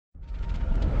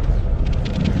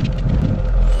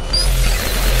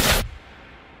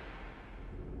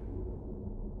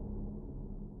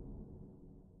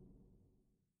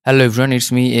Hello everyone,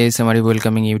 it's me ASM Arif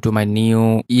welcoming you to my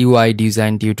new UI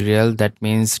design tutorial. That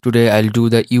means today I'll do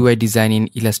the UI design in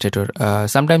Illustrator.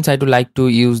 Sometimes I do like to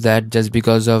use that just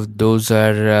because of those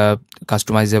are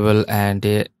customizable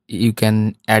and you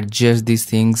can adjust these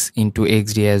things into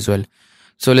XD as well.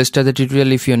 So let's start the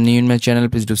tutorial. If you're new in my channel,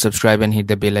 please do subscribe and hit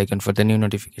the bell icon for the new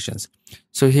notifications.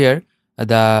 So here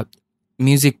the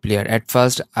music player, at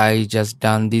first I just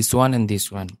done this one and this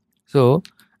one. So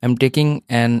I'm taking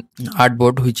an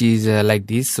artboard which is like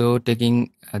this. So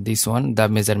taking this one, the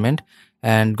measurement,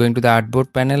 and going to the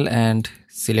artboard panel and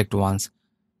select once.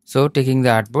 So taking the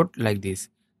artboard like this.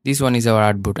 This one is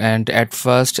our artboard, and at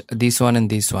first this one and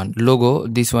this one. Logo,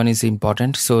 this one is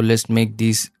important. So let's make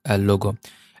this logo.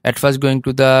 At first going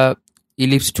to the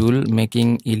ellipse tool,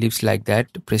 making ellipse like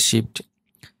that, press shift,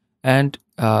 and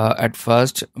at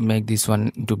first make this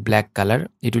one into black color.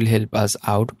 It will help us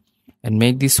out. And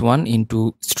make this one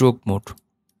into stroke mode.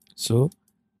 So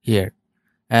here,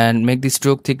 and make the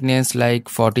stroke thickness like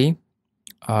 40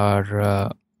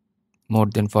 or more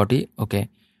than 40. Okay,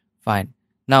 fine.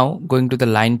 Now going to the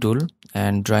line tool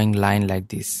and drawing line like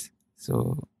this.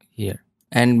 So here,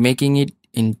 and making it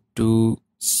into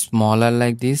smaller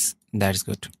like this. That's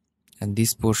good. And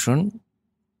this portion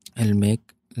I'll make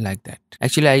like that.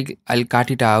 Actually I'll cut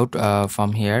it out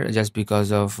from here just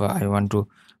because of I want to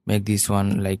make this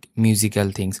one like musical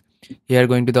things. Here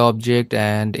going to the object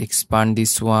and expand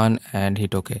this one and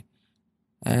hit OK,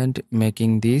 and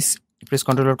making this, press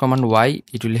Ctrl or Command Y.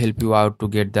 It will help you out to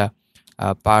get the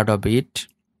part of it.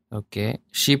 Okay,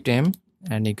 Shift M,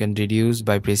 and you can reduce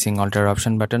by pressing Alt or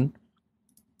Option button,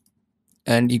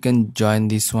 and you can join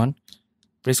this one.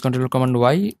 Press Ctrl or Command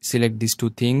Y, select these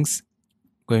two things,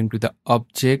 going to the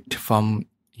object from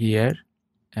here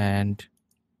and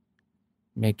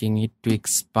making it to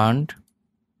expand,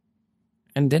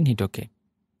 and then hit OK.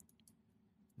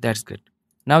 That's good.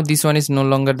 Now this one is no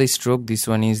longer the stroke, this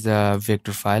one is the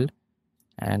vector file,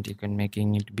 and you can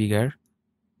making it bigger.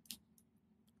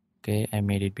 Okay, I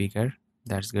made it bigger.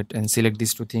 That's good. And select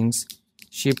these two things,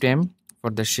 Shift M for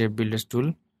the shape builders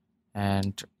tool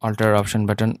and Alt Option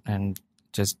button, and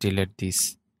just delete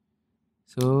this.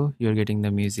 So you're getting the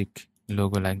music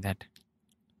logo like that.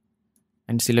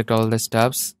 And select all the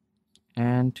stuffs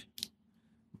and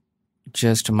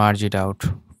just merge it out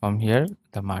from here,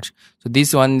 the merge. So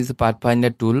this one is the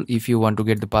Pathfinder tool. If you want to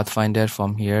get the Pathfinder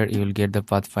from here, you will get the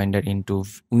Pathfinder into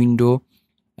window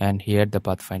and here the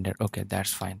Pathfinder. Okay,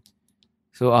 that's fine.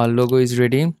 So our logo is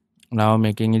ready. Now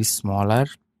making it smaller,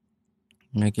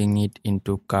 making it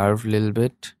into curve a little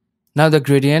bit. Now the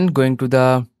gradient, going to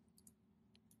the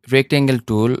rectangle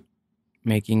tool,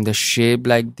 making the shape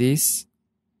like this.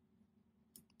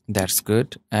 That's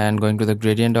good. And going to the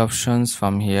gradient options,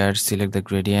 from here select the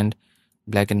gradient,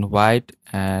 black and white,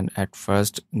 and at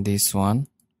first this one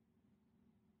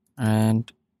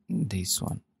and this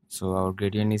one. So our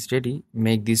gradient is ready.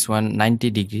 Make this one 90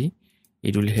 degree.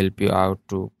 It will help you out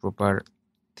to proper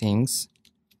things.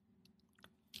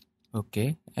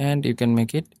 Okay, and you can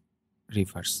make it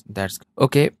reverse. That's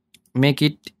okay. Make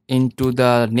it into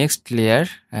the next layer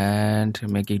and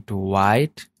make it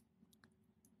white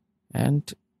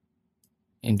and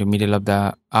into middle of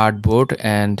the artboard,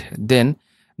 and then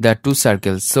the two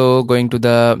circles. So going to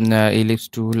the ellipse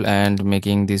tool and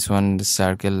making this one the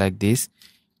circle like this.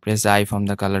 Press I from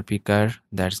the color picker.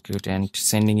 That's good. And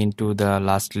sending into the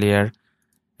last layer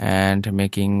and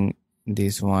making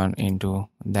this one into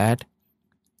that,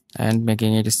 and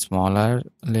making it smaller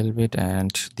a little bit,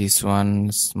 and this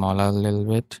one smaller a little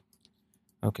bit.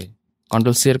 Okay,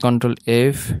 Ctrl C or Ctrl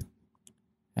F,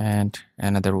 and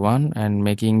another one, and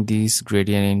making this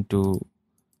gradient into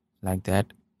like that.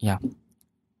 Yeah,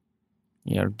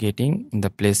 you're getting the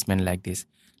placement like this.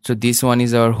 So this one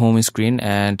is our home screen,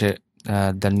 and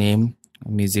the name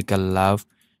musical love.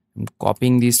 I'm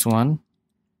copying this one.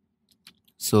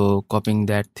 So copying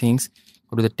that things,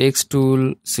 go to the text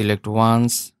tool, select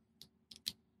once,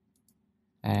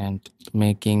 and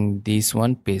making this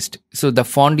one paste. So the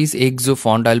font is Exo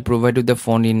font. I'll provide you the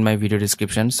font in my video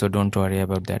description, so don't worry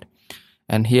about that.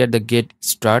 And here the get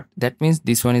start, that means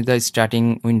this one is the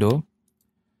starting window.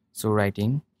 So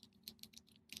writing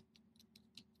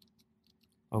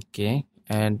okay,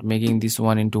 and making this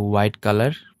one into white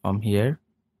color from here.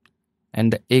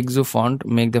 And the Exo font,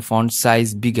 make the font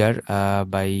size bigger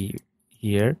by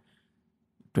here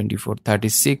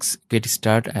 2436, get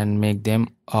start, and make them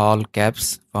all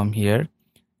caps from here.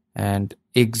 And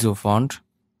Exo font,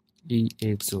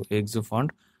 Exo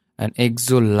font, and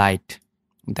Exo light.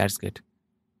 That's good.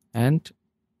 And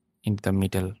into the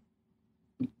middle.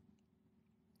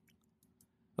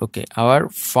 Okay, our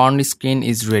font screen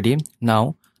is ready.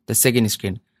 Now the second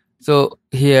screen. So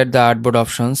here the artboard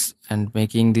options, and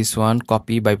making this one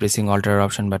copy by pressing Alt or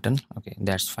Option button. Okay,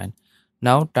 that's fine.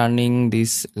 Now turning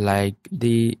this like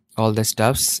the all the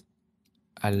stuffs,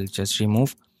 I'll just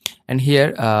remove. And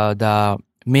here the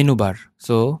menu bar.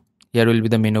 So here will be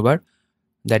the menu bar.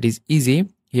 That is easy.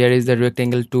 Here is the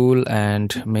rectangle tool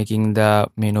and making the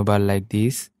menu bar like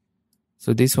this.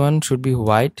 So this one should be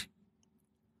white.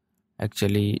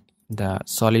 Actually, the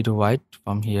solid white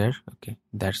from here. Okay,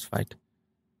 that's white.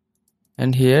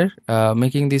 And here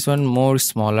making this one more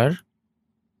smaller.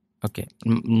 Okay,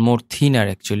 more thinner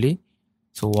actually.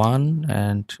 So 1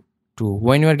 and 2.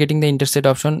 When you are getting the intersect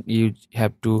option, you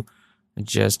have to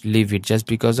just leave it, just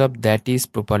because of that is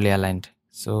properly aligned.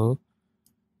 So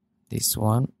this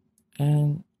one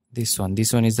and this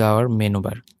one is our menu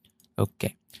bar.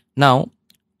 Okay, now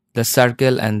the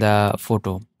circle and the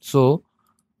photo. So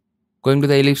going to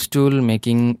the ellipse tool,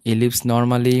 making ellipse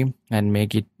normally and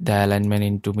make it the alignment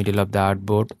into middle of the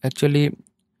artboard. Actually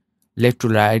left to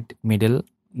right, middle.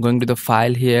 Going to the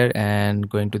file here and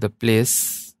going to the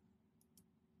place.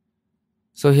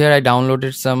 So here I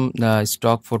downloaded some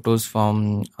stock photos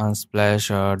from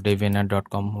Unsplash or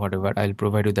deviantart.com, whatever. I'll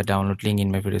provide you the download link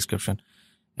in my video description,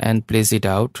 and place it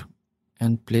out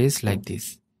and place like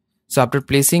this. So after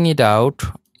placing it out,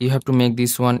 you have to make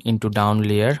this one into down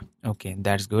layer. Okay,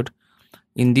 that's good.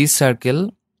 In this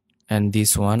circle and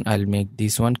this one, I'll make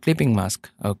this one clipping mask.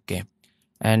 Okay,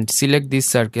 and select this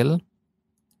circle,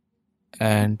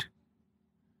 and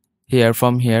here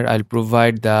from here I'll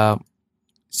provide the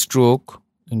stroke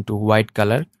into white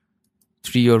color,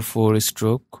 3 or 4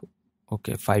 stroke.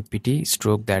 Okay, 5 pt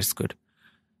stroke, that's good.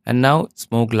 And now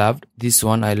smoke loved, this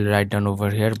one I'll write down over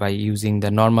here by using the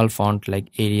normal font like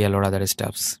Arial or other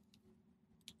stuffs.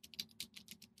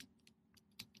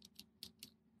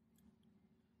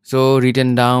 So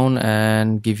written down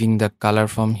and giving the color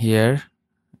from here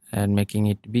and making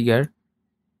it bigger.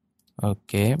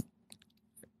 Okay,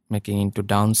 making into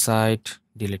downside,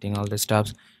 deleting all the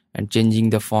stuffs and changing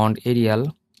the font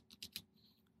Arial.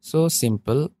 So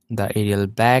simple. The Arial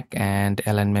back and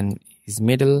alignment is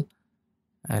middle,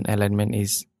 and alignment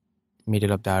is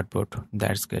middle of the artboard.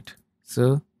 That's good.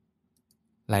 So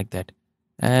like that.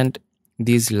 And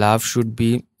this love should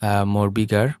be more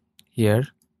bigger. Here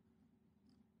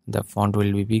the font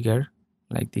will be bigger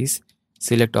like this.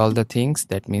 Select all the things,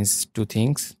 that means 2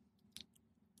 things.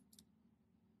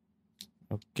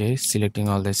 Okay, selecting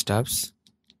all the stuffs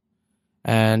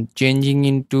and changing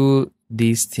into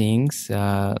these things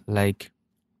like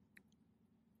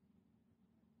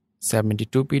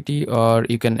 72 pt, or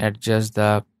you can adjust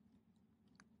the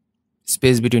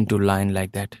space between 2 line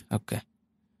like that. Okay,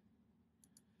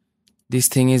 this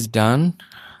thing is done.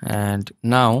 And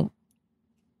now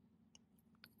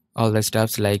all the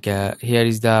stuffs like here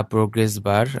is the progress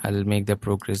bar. I'll make the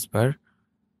progress bar.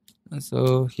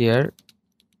 So here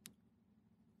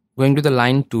going to the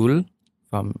line tool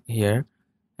from here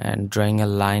and drawing a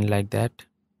line like that.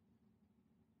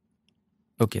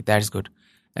 Okay, that's good.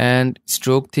 And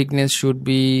stroke thickness should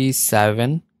be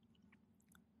 7.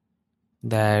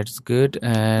 That's good.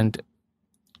 And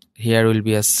here will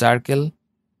be a circle.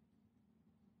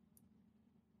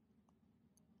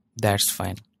 That's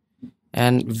fine.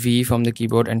 And V from the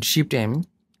keyboard and Shift M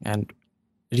and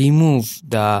remove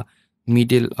the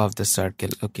middle of the circle.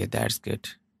 Okay, that's good.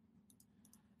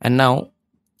 And now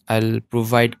I'll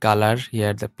provide color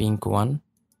here, the pink one.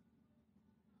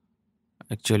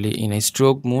 Actually in a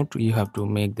stroke mode you have to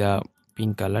make the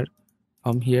pink color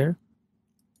from here.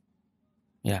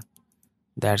 Yeah,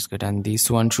 that's good. And this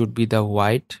one should be the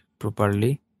white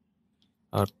properly,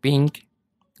 or pink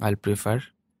I'll prefer.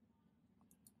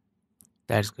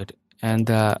 That's good. And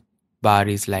the bar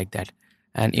is like that.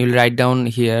 And you'll write down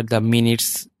here the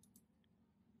minutes,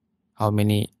 how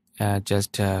many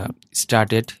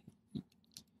started.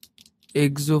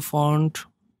 Exo font,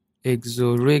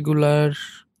 exo regular,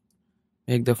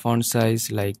 make the font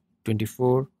size like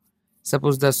 24.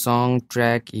 Suppose the song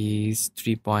track is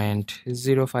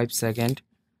 3.05 second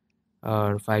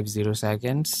or 50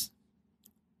 seconds,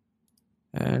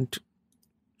 and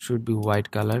should be white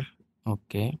color.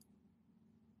 Okay,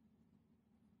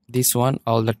 this one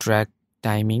all the track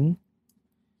timing,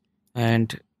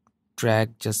 and track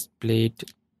just played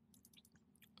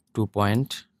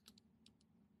 2.40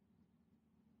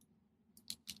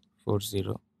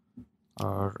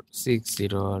 or 60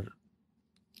 or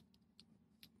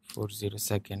 40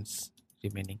 seconds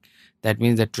remaining. That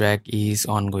means the track is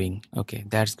ongoing. Okay,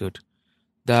 that's good.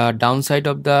 The downside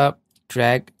of the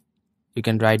track, you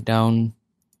can write down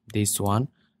this one,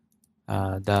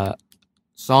 the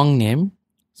song name.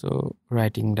 So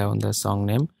writing down the song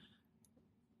name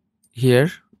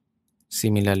here,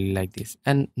 similarly like this.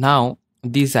 And now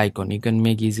this icon, you can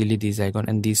make easily this icon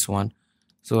and this one.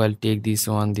 So I'll take this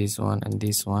one, and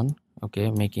this one. Okay,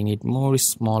 making it more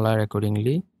smaller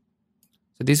accordingly.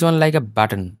 So this one like a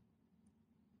button,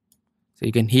 so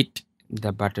you can hit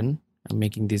the button. I'm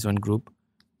making this one group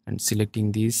and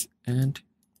selecting this and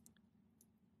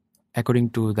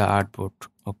according to the artboard.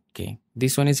 Okay,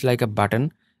 this one is like a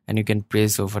button and you can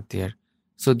press over there.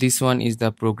 So this one is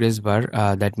the progress bar,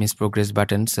 that means progress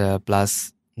buttons,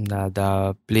 plus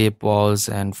the play, pause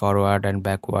and forward and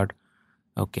backward.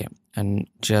 Okay, and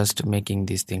just making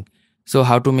this thing. So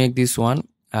how to make this one?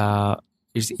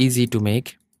 It's easy to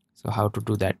make. So how to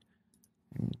do that?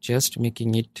 Just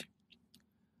making it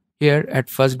here. At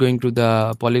first, going to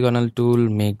the polygonal tool,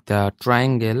 make the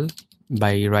triangle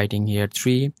by writing here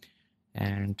 3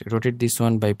 and rotate this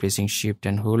one by pressing shift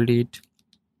and hold it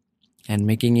and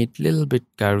making it little bit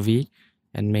curvy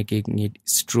and making it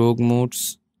stroke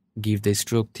modes. Give the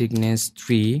stroke thickness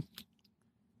 3.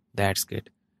 That's good.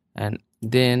 And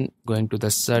then going to the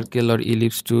circle or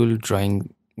ellipse tool,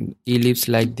 drawing ellipse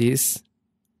like this.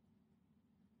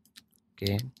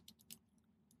 Okay,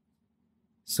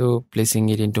 so placing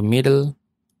it into middle.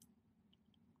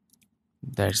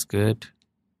 That's good.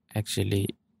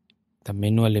 Actually the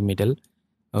manually middle.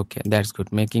 Okay, that's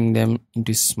good. Making them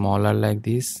into smaller like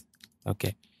this.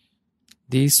 Okay,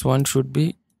 this one should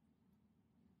be,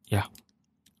 yeah,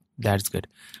 that's good.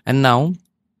 And now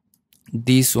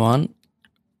this one,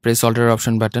 press Alt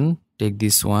Option button, take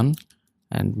this one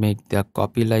and make the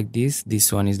copy like this.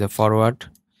 This one is the forward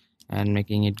and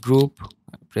making it group.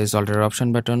 Press Alt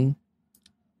Option button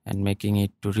and making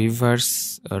it to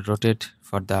reverse or rotate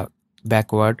for the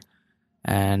backward.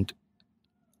 And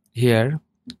here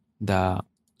the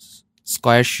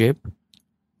square shape,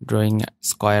 drawing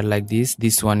square like this.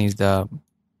 This one is the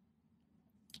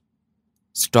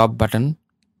stop button.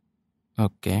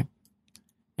 Okay,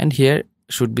 and here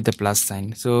should be the plus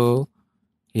sign. So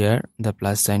here the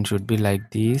plus sign should be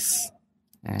like this,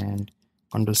 and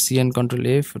Ctrl C and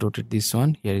Ctrl F, rotate this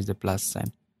one. Here is the plus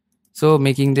sign. So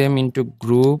making them into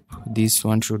group. This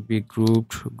one should be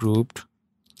grouped.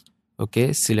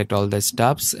 Okay, select all the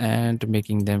stuffs and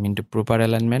making them into proper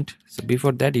alignment. So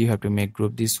before that you have to make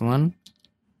group this one,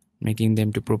 making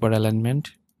them to proper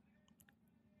alignment.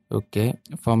 Okay,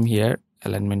 from here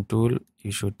alignment tool,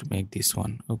 you should make this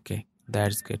one. Okay,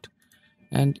 that's good.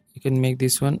 And you can make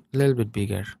this one a little bit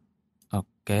bigger.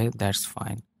 Okay, that's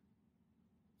fine.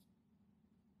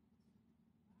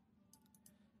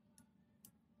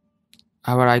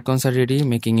 Our icons are ready,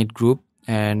 making it group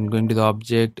and going to the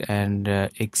object and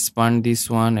expand this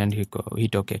one and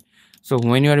hit OK. So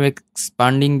when you are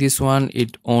expanding this one,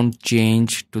 it won't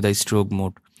change to the stroke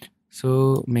mode.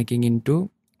 So making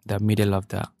into the middle of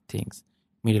the things,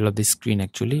 middle of the screen,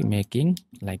 actually making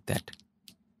like that.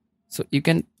 So you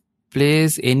can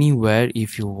place anywhere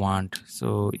if you want.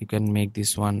 So you can make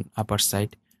this one upper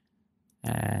side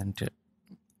and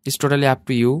it's totally up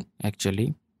to you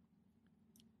actually.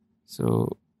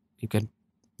 So you can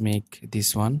make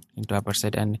this one into upper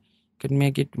side and you can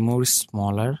make it more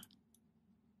smaller.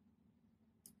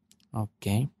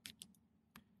 Okay,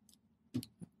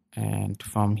 and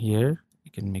from here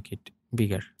you can make it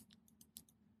bigger.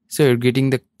 So you're getting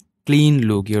the clean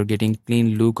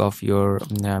look, of your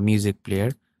music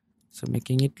player. So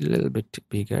making it a little bit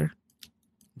bigger,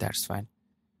 that's fine.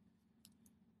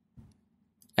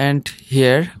 And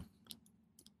here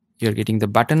you're getting the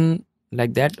button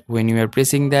like that. When you are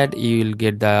pressing that, you will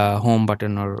get the home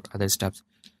button or other stuff.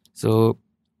 So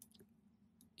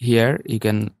here you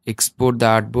can export the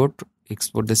artboard,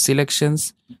 export the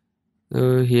selections.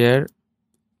 So here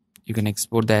you can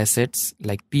export the assets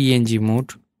like PNG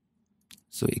mode.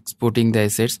 So exporting the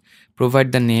assets,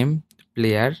 provide the name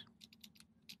player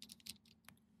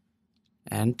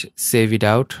and save it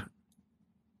out.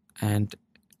 And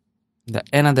the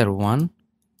another one,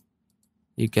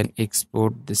 you can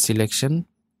export the selection,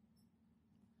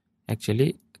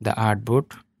 actually the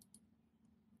artboard.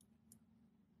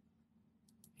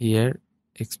 Here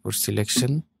export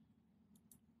selection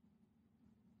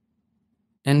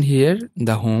and here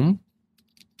the home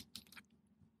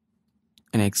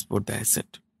and export the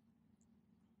asset.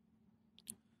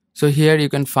 So here you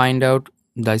can find out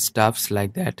the stuffs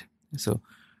like that. So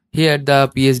here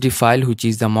the PSD file, which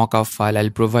is the mockup file, I'll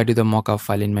provide you the mockup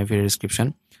file in my video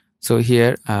description. So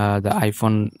here the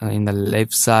iPhone in the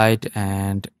left side,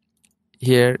 and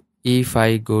here if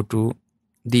I go to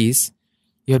this,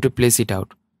 you have to place it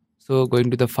out. So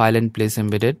going to the file and place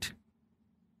embedded,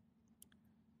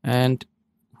 and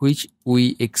which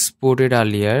we exported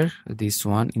earlier, this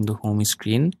one in the home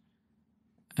screen,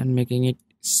 and making it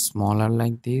smaller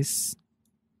like this.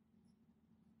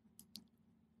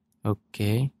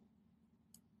 Okay.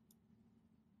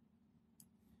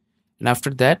 And after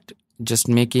that, just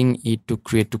making it to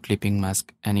create to clipping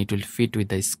mask, and it will fit with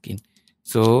the skin.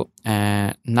 So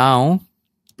now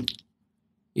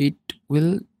it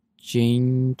will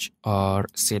change or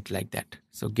set like that.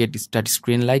 So get start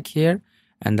screen like here,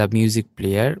 and the music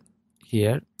player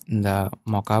here, in the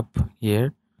mockup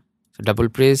here. So double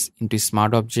press into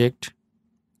smart object,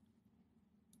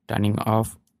 turning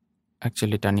off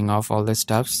all the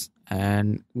stuffs,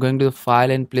 and going to the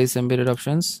file and place embedded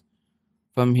options.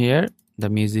 From here, the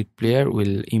music player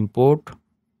will import.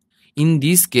 In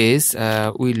this case,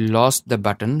 we lost the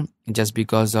button just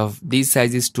because of this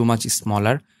size is too much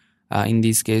smaller. In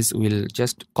this case, we'll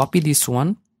just copy this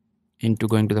one into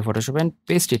going to the Photoshop and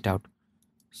paste it out.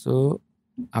 So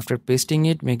after pasting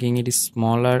it, making it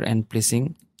smaller and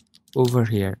placing over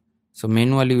here. So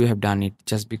manually we have done it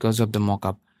just because of the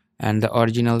mockup, and the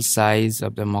original size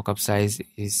of the mockup size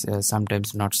is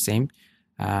sometimes not same.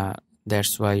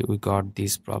 That's why we got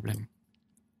this problem.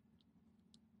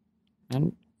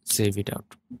 And save it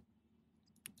out.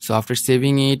 So after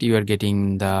saving it, you are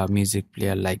getting the music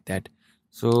player like that.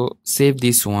 So save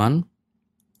this one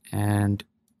and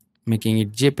making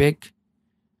it JPEG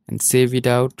and save it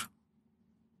out.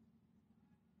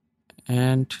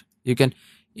 And you can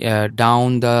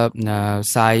down the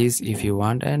size if you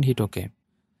want and hit OK.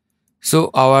 So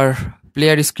our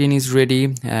player screen is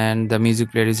ready and the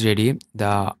music player is ready.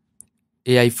 The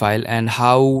AI file, and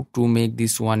how to make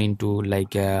this one into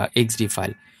like a XD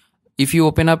file. If you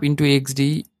open up into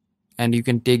XD, and you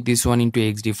can take this one into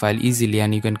XD file easily,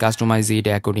 and you can customize it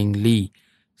accordingly.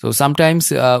 So sometimes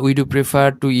we do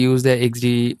prefer to use the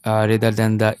XD rather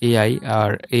than the AI,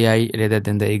 or AI rather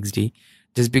than the XD,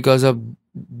 just because of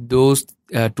those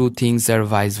two things are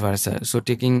vice versa. So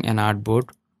taking an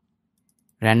artboard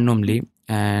randomly,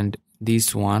 and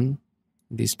this one,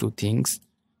 these two things,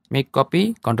 make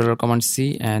copy, Ctrl or Command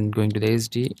C, and going to the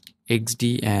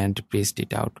XD and paste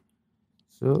it out.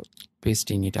 So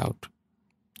pasting it out,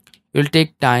 it will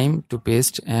take time to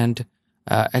paste, and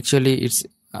actually it's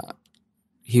a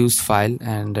huge file,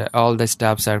 and all the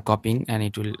steps are copying, and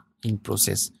it will in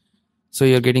process. So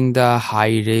you're getting the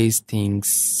high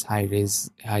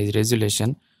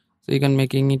resolution. So you can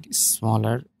making it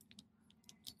smaller.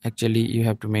 Actually you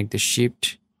have to make the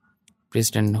shift,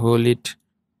 press and hold it,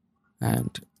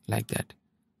 and like that.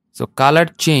 So color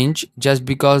change just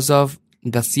because of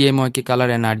the CMYK color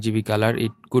and RGB color,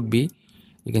 it could be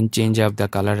you can change up the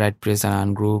color, right press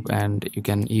and ungroup, and you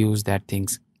can use that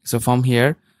things. So from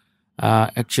here,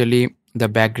 actually the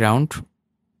background,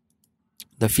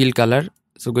 the fill color.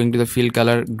 So going to the fill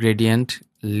color, gradient,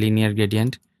 linear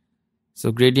gradient.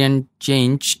 So gradient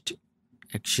changed,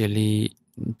 actually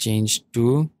changed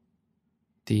to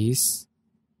this,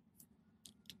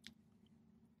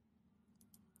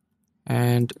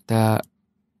 and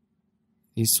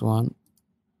this one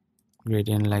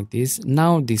gradient like this.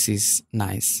 Now this is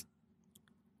nice.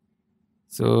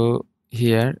 So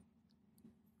here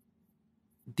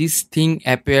this thing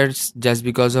appears just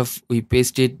because of we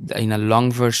paste it in a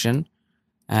long version,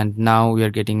 and now we are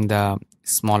getting the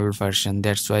smaller version.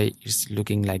 That's why it's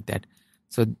looking like that.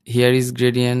 So here is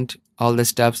gradient, all the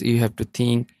steps you have to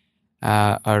think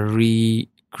or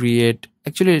recreate.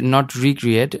 Actually not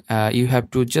recreate, you have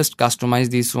to just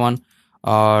customize this one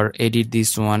or edit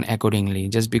this one accordingly,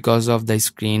 just because of the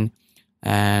screen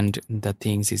and the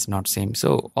things is not same.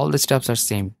 So all the steps are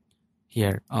same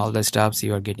here, all the steps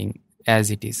you are getting as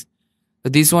it is. So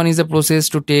this one is a process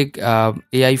to take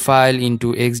AI file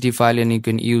into XD file, and you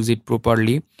can use it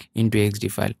properly into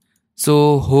XD file.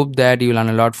 So hope that you learn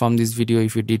a lot from this video.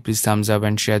 If you did, please thumbs up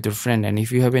and share to a friend. And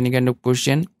if you have any kind of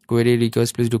question, query,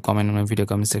 request, please do comment on my video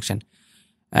comment section.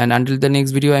 And until the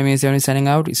next video, I'm ASM Arif signing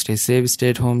out. Stay safe, stay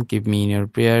at home, keep me in your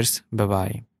prayers. Bye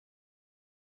bye.